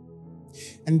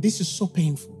 And this is so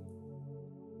painful,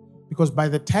 because by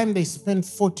the time they spend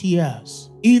 40 years,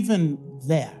 even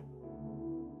there,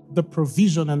 the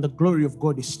provision and the glory of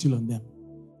God is still on them.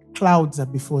 Clouds are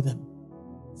before them.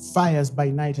 Fires by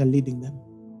night are leading them.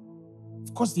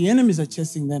 Of course, the enemies are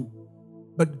chasing them,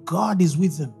 but God is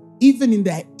with them. Even in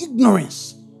their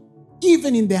ignorance,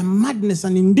 even in their madness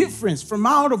and indifference from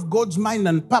out of God's mind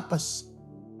and purpose,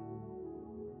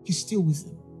 He's still with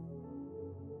them.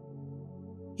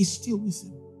 He's still with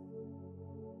them.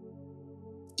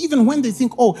 Even when they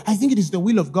think, oh, I think it is the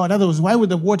will of God. Otherwise, why would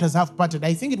the waters have parted?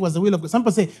 I think it was the will of God. Some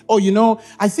people say, oh,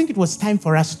 I think it was time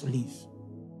for us to leave.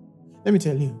 Let me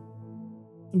tell you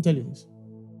this.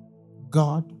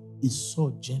 God is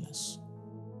so jealous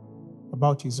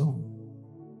about His own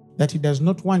that He does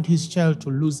not want His child to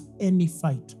lose any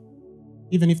fight,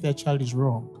 even if their child is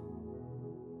wrong.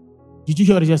 Did you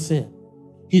hear what I just said?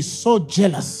 He's so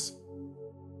jealous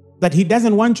that He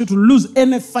doesn't want you to lose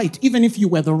any fight, even if you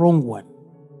were the wrong one.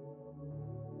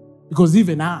 Because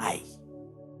even I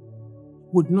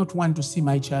would not want to see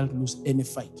my child lose any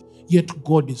fight. Yet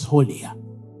God is holier.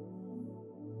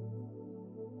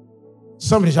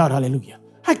 Somebody shout hallelujah.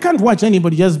 I can't watch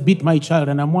anybody just beat my child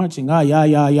and I'm watching, yeah.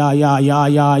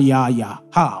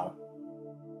 How?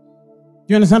 Do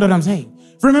you understand what I'm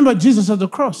saying? Remember Jesus at the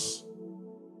cross.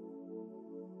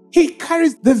 He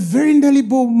carries the very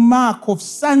indelible mark of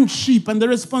sonship and the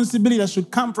responsibility that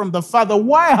should come from the Father.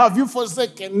 Why have you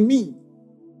forsaken me?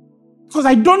 Because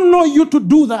I don't know you to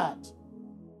do that.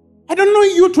 I don't know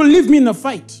you to leave me in a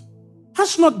fight.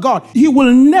 That's not God. He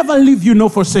will never leave you nor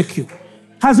forsake you.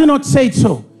 Has He not said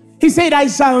so? He said, I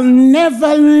shall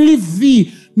never leave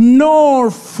thee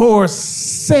nor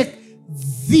forsake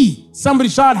thee. Somebody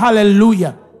shout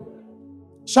hallelujah.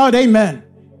 Shout amen.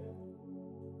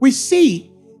 We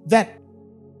see that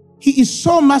He is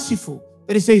so merciful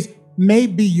that He says,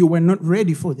 maybe you were not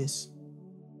ready for this.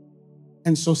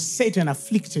 And so Satan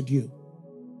afflicted you.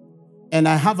 And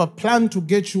I have a plan to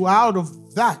get you out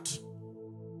of that.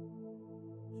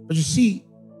 But you see,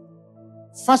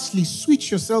 firstly,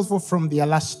 switch yourself off from the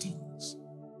elastings.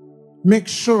 Make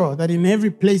sure that in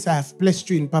every place I have placed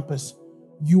you in purpose,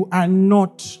 you are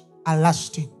not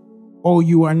elasting, or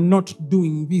you are not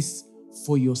doing this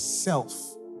for yourself.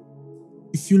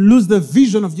 If you lose the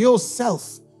vision of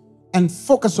yourself and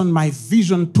focus on my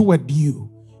vision toward you,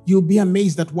 you'll be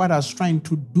amazed at what I was trying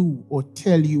to do or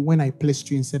tell you when I placed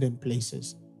you in certain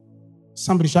places.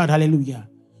 Somebody shout hallelujah.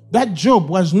 That job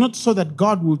was not so that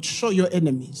God would show your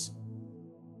enemies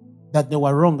that they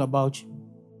were wrong about you.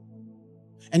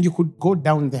 And you could go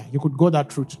down there. You could go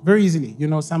that route very easily.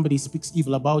 Somebody speaks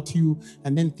evil about you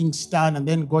and then things turn and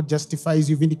then God justifies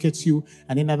you, vindicates you,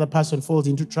 and then another person falls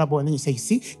into trouble and then you say,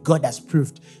 see, God has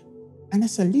proved. And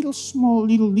that's a little small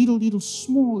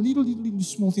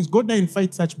things. God doesn't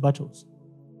fight such battles.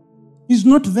 He's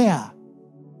not there.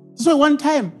 So one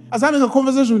time, I was having a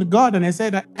conversation with God and I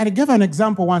gave an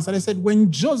example once. And I said, when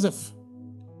Joseph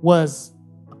was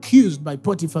accused by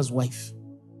Potiphar's wife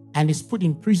and is put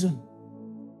in prison,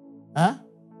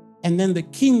 and then the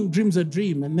king dreams a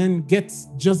dream and then gets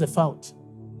Joseph out.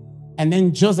 And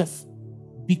then Joseph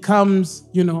becomes,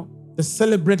 the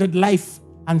celebrated life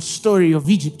and story of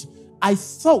Egypt. I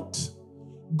thought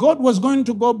God was going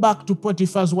to go back to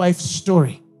Potiphar's wife's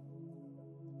story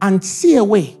and see a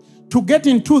way to get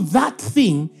into that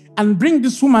thing and bring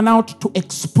this woman out to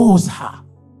expose her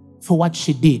for what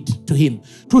she did to him.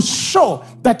 To show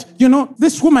that,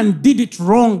 this woman did it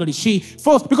wrongly. She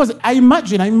forced, because I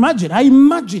imagine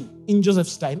in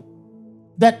Joseph's time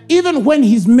that even when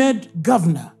he's made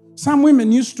governor, some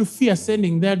women used to fear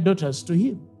sending their daughters to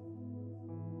him.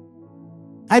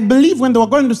 I believe when they were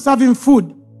going to serve him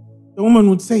food, the woman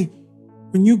would say,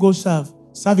 when you go serve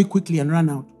it quickly and run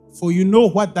out. For you know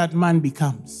what that man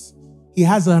becomes. He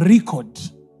has a record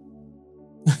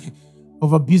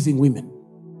of abusing women.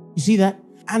 You see that?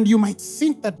 And you might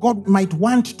think that God might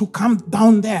want to come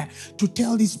down there to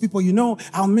tell these people,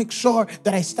 I'll make sure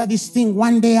that I start this thing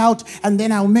one day out, and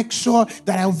then I'll make sure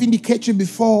that I'll vindicate you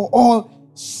before all.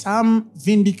 Some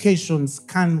vindications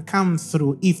can come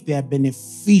through if they are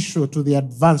beneficial to the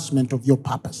advancement of your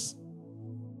purpose.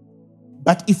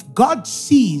 But if God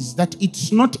sees that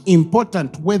it's not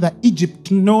important whether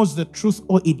Egypt knows the truth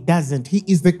or it doesn't, He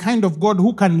is the kind of God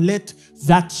who can let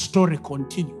that story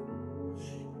continue.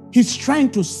 He's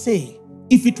trying to say,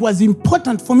 if it was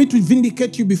important for me to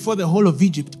vindicate you before the whole of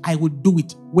Egypt, I would do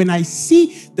it. When I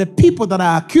see the people that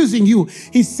are accusing you,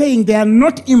 He's saying they are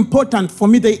not important for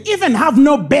me. They even have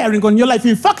no bearing on your life.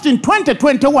 In fact, in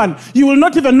 2021, you will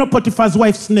not even know Potiphar's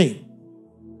wife's name.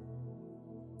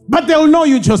 But they will know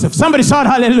you, Joseph. Somebody shout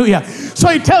hallelujah. So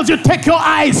it tells you, take your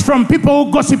eyes from people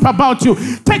who gossip about you.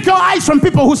 Take your eyes from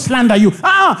people who slander you.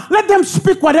 Let them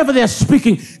speak whatever they're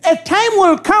speaking. A time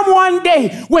will come one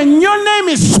day when your name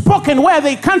is spoken where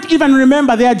they can't even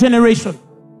remember their generation,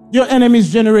 your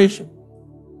enemy's generation.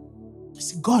 I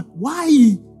say, God,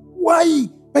 why?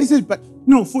 But he says, but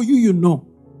no, for you, you know.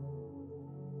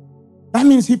 That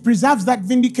means he preserves that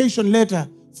vindication later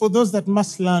for those that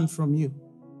must learn from you.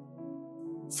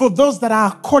 For those that are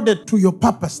accorded to your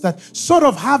purpose, that sort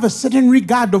of have a certain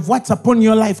regard of what's upon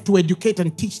your life to educate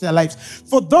and teach their lives.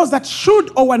 For those that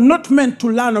should or were not meant to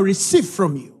learn or receive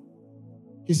from you.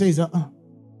 He says,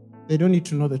 they don't need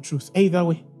to know the truth. Either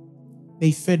way,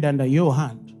 they fed under your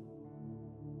hand.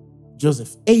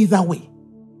 Joseph, either way.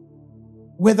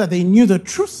 Whether they knew the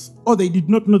truth or they did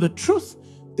not know the truth,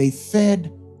 they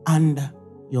fed under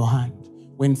your hand.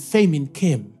 When famine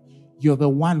came, you're the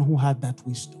one who had that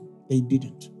wisdom. They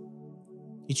didn't.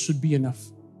 It should be enough.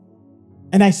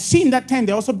 And I see in that time,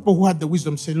 there are also people who had the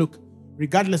wisdom say, look,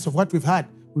 regardless of what we've had,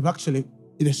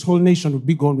 this whole nation would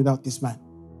be gone without this man.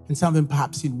 And some of them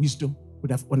perhaps in wisdom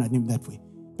would have honored him that way.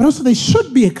 But also there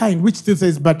should be a kind which still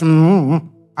says, but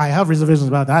I have reservations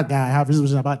about that guy. I have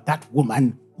reservations about that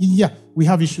woman. Yeah, we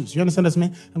have issues. You understand this,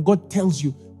 man? And God tells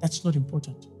you, that's not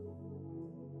important.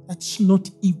 That's not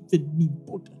even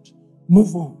important.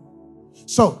 Move on.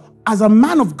 So, as a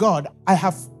man of God, I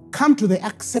have come to the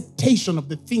acceptation of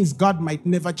the things God might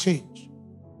never change.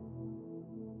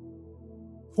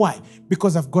 Why?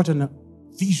 Because I've gotten a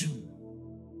vision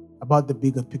about the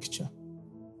bigger picture.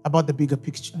 About the bigger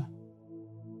picture.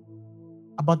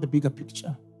 About the bigger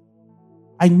picture.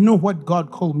 I know what God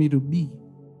called me to be.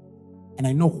 And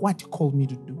I know what He called me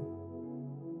to do.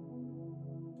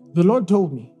 The Lord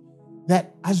told me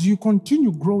that as you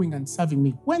continue growing and serving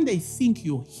me, when they think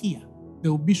you're here, they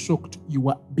will be shocked you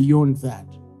are beyond that.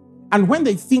 And when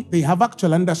they think they have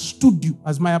actually understood you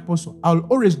as my apostle, I'll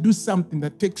always do something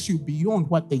that takes you beyond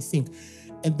what they think.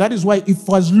 And that is why, if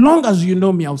for as long as you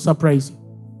know me, I'll surprise you.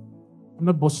 I'm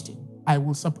not boasting. I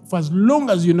will for as long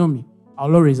as you know me,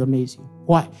 I'll always amaze you.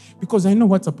 Why? Because I know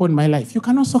what's upon my life. You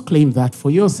can also claim that for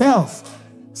yourself.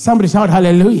 Somebody shout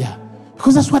hallelujah.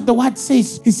 Because that's what the word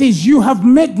says. He says, you have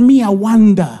made me a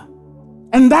wonder.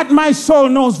 And that my soul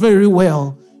knows very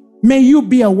well. May you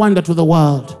be a wonder to the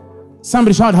world.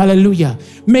 Somebody shout hallelujah.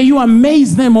 May you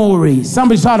amaze them always.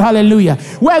 Somebody shout hallelujah.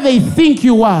 Where they think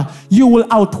you are, you will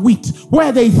outwit.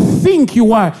 Where they think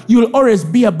you are, you'll always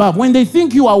be above. When they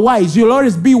think you are wise, you'll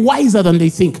always be wiser than they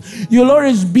think. You'll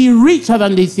always be richer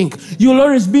than they think. You'll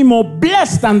always be more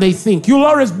blessed than they think. You'll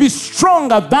always be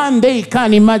stronger than they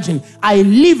can imagine. I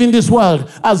live in this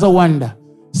world as a wonder.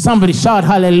 Somebody shout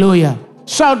hallelujah.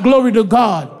 Shout glory to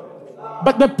God.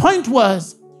 But the point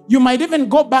was, you might even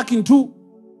go back into,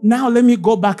 now let me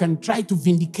go back and try to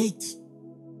vindicate.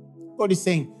 God is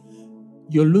saying,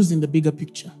 you're losing the bigger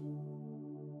picture.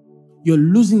 You're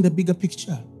losing the bigger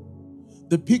picture.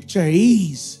 The picture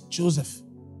is, Joseph,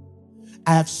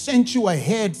 I have sent you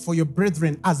ahead for your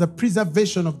brethren as a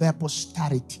preservation of their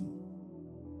posterity.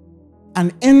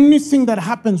 And anything that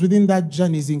happens within that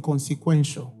journey is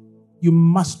inconsequential. You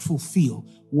must fulfill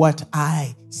what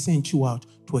I sent you out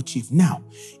to achieve. Now,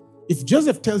 if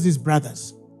Joseph tells his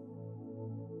brothers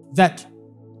that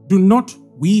do not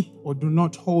weep or do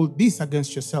not hold this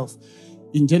against yourself,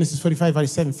 in Genesis 45,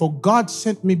 verse 7, for God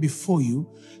sent me before you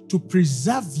to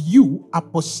preserve you a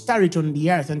posterity on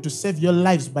the earth and to save your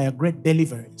lives by a great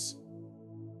deliverance.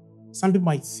 Some people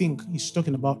might think he's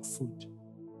talking about food.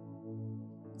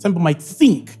 Some people might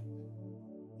think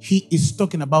he is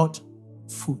talking about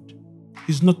food.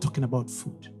 He's not talking about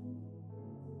food.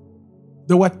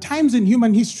 There were times in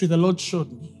human history the Lord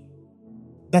showed me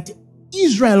that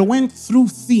Israel went through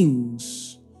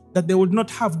things that they would not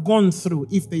have gone through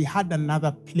if they had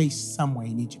another place somewhere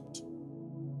in Egypt.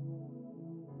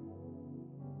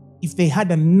 If they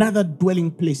had another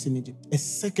dwelling place in Egypt, a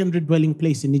secondary dwelling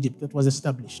place in Egypt that was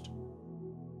established.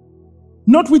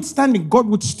 Notwithstanding, God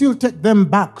would still take them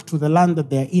back to the land that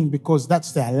they're in because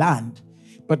that's their land.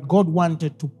 But God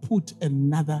wanted to put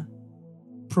another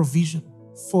provision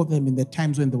for them in the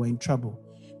times when they were in trouble.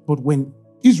 But when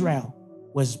Israel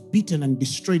was beaten and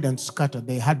destroyed and scattered,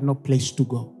 they had no place to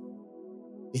go.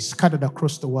 They scattered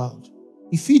across the world.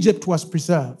 If Egypt was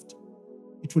preserved,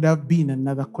 it would have been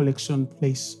another collection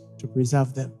place to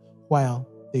preserve them while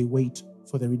they wait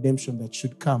for the redemption that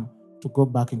should come to go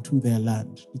back into their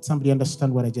land. Did somebody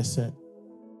understand what I just said?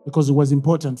 Because it was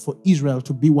important for Israel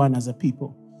to be one as a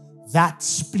people. That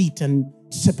split and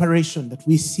separation that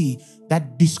we see,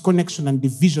 that disconnection and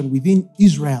division within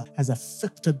Israel has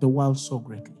affected the world so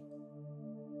greatly.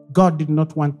 God did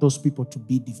not want those people to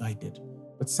be divided.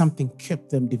 but something kept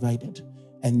them divided.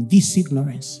 And this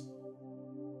ignorance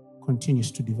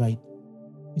continues to divide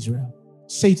Israel.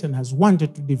 Satan has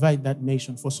wanted to divide that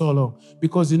nation for so long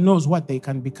because he knows what they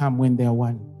can become when they are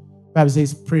one. The Bible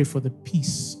says, pray for the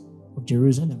peace of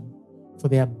Jerusalem, for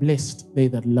they are blessed, they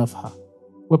that love her.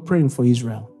 We're praying for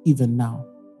Israel, even now.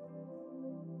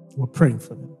 We're praying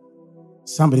for them.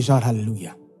 Somebody shout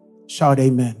hallelujah. Shout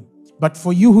amen. But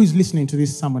for you who is listening to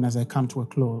this sermon as I come to a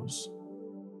close,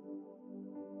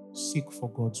 seek for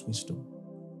God's wisdom.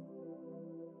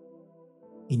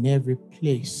 In every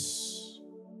place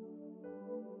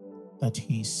that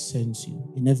He sends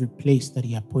you, in every place that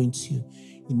He appoints you,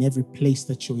 in every place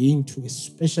that you're into,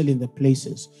 especially in the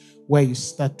places where you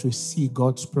start to see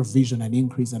God's provision and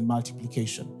increase and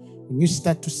multiplication. When you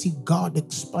start to see God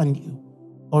expand you,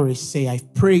 always say, I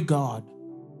pray, God,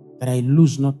 that I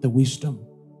lose not the wisdom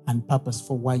and purpose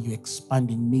for why you're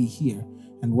expanding me here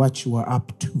and what you are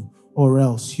up to, or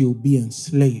else you'll be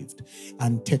enslaved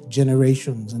and take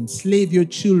generations, enslave your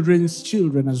children's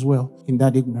children as well in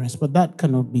that ignorance. But that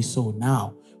cannot be so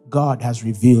now. God has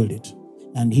revealed it,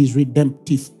 and His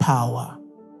redemptive power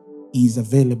is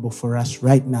available for us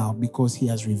right now because He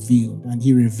has revealed, and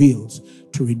He reveals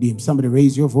to redeem. Somebody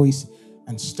raise your voice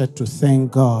and start to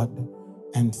thank God.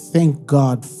 And thank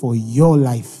God for your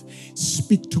life.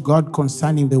 Speak to God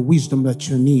concerning the wisdom that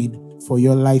you need for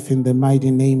your life in the mighty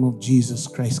name of Jesus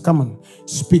Christ. Come on,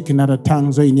 speak in other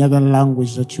tongues or in other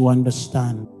language that you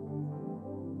understand.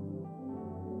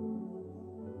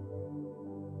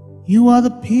 You are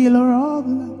the pillar of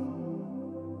life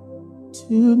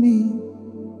to me.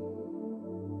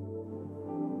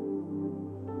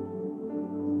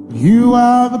 You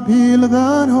are the pillar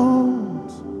that holds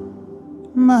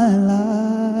my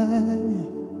life.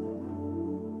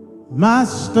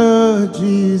 Master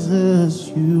Jesus,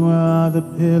 you are the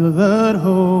pillar that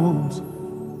holds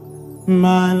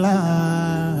my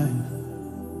life.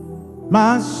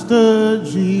 Master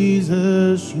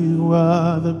Jesus, you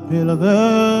are the pillar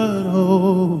that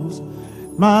holds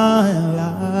my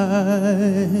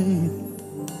life.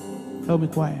 Help me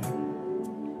quiet.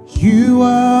 You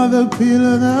are the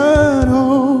pillar that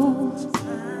holds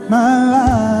my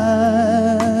life.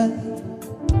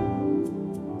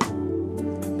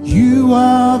 You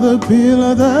are the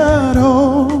pillar that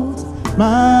holds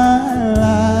my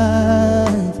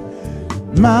life.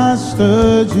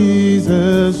 Master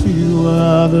Jesus, you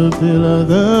are the pillar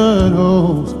that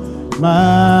holds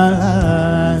my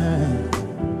life.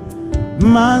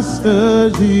 Master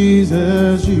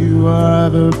Jesus, you are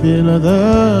the pillar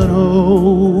that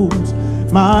holds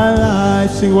my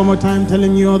life. Sing one more time,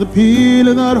 telling you, you're the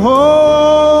pillar that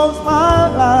holds my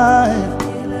life.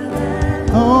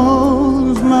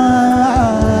 Holds my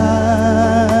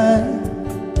life.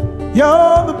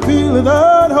 You're the pillar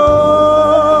that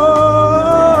holds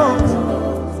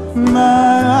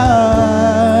my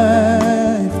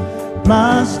life.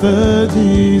 Master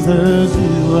Jesus,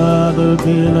 you are the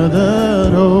pillar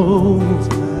that holds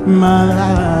my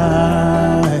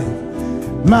life.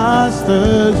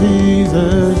 Master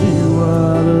Jesus, you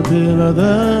are the pillar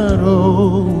that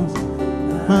holds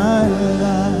my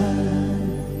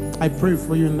life. I pray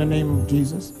for you in the name of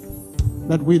Jesus,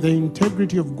 that with the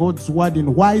integrity of God's word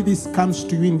and why this comes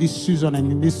to you in this season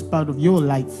and in this part of your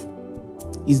life,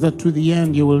 is that to the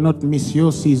end you will not miss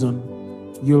your season,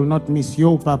 you will not miss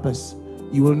your purpose,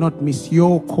 you will not miss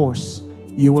your course,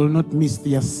 you will not miss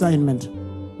the assignment,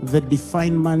 the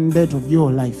defined mandate of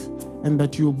your life, and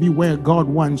that you'll be where God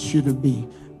wants you to be,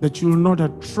 that you'll not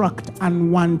attract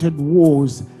unwanted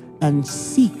wars and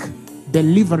seek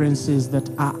deliverances that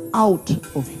are out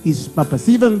of His purpose,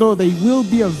 even though they will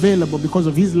be available because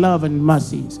of His love and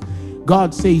mercies.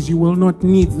 God says you will not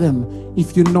need them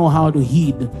if you know how to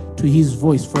heed to His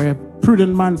voice. For a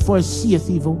prudent man foreseeth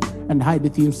evil and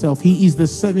hideth himself. He is the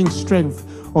saving strength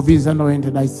of His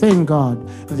anointed. I thank God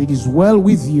that it is well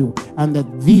with you and that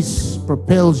this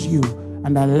propels you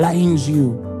and aligns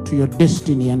you to your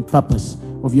destiny and purpose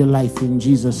of your life in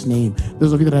Jesus' name.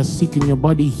 Those of you that are sick in your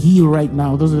body, heal right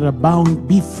now. Those that are bound,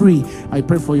 be free. I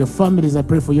pray for your families. I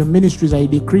pray for your ministries. I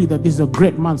decree that this is a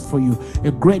great month for you,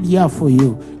 a great year for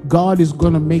you. God is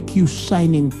going to make you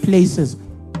shine in places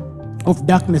of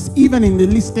darkness, even in the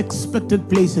least expected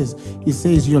places. He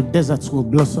says your deserts will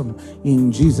blossom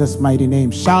in Jesus' mighty name.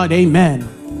 Shout amen.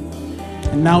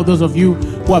 And now those of you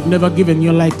who have never given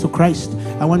your life to Christ,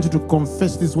 I want you to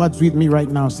confess these words with me right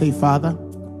now. Say, Father,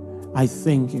 I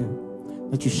thank you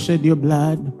that you shed your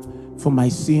blood for my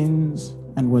sins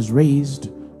and was raised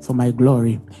for my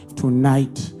glory.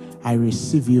 Tonight, I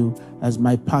receive you as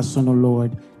my personal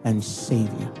Lord and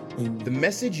Savior. Amen. The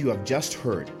message you have just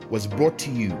heard was brought to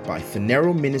you by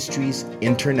Phaneroo Ministries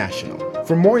International.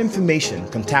 For more information,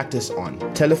 contact us on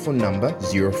telephone number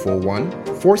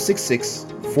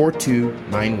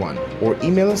 041-466-4291 or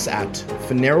email us at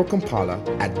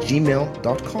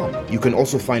phanerokampala@gmail.com. You can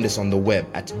also find us on the web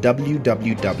at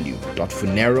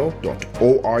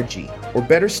www.phaneroo.org. Or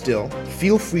better still,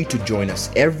 feel free to join us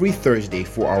every Thursday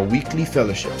for our weekly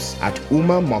fellowships at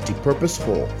UMA Multipurpose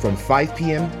Hall from 5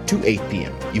 p.m. to 8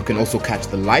 p.m. You can also catch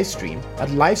the live stream at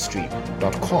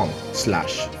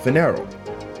livestream.com/Phaneroo.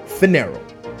 Phaneroo,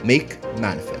 make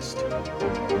manifest.